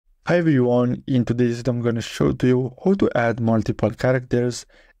Hi everyone, in today's video I'm going to show to you how to add multiple characters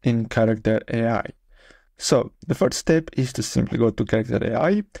in Character AI. So the first step is to simply go to Character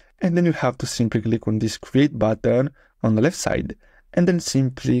AI, and then you have to simply click on this create button on the left side, and then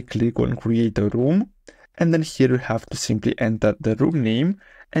simply click on create a room, and then here you have to simply enter the room name,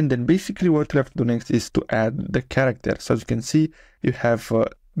 and then basically what you have to do next is to add the character. So as you can see, you have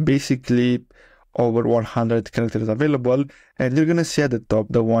basically over 100 characters available, and you're gonna see at the top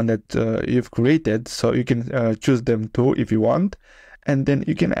the one that you've created, so you can choose them too if you want, and then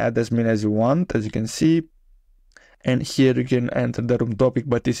you can add as many as you want, as you can see. And here you can enter the room topic,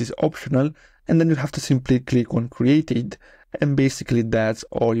 but this is optional, and then you have to simply click on created, and basically that's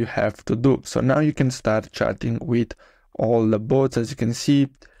all you have to do. So now you can start chatting with all the bots, as you can see,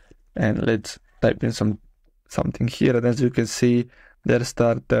 and let's type in something here, and as you can see, they'll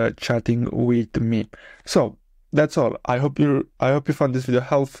start chatting with me. So that's all. I hope you found this video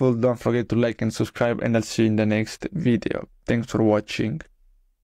helpful. Don't forget to like and subscribe, and I'll see you in the next video. Thanks for watching.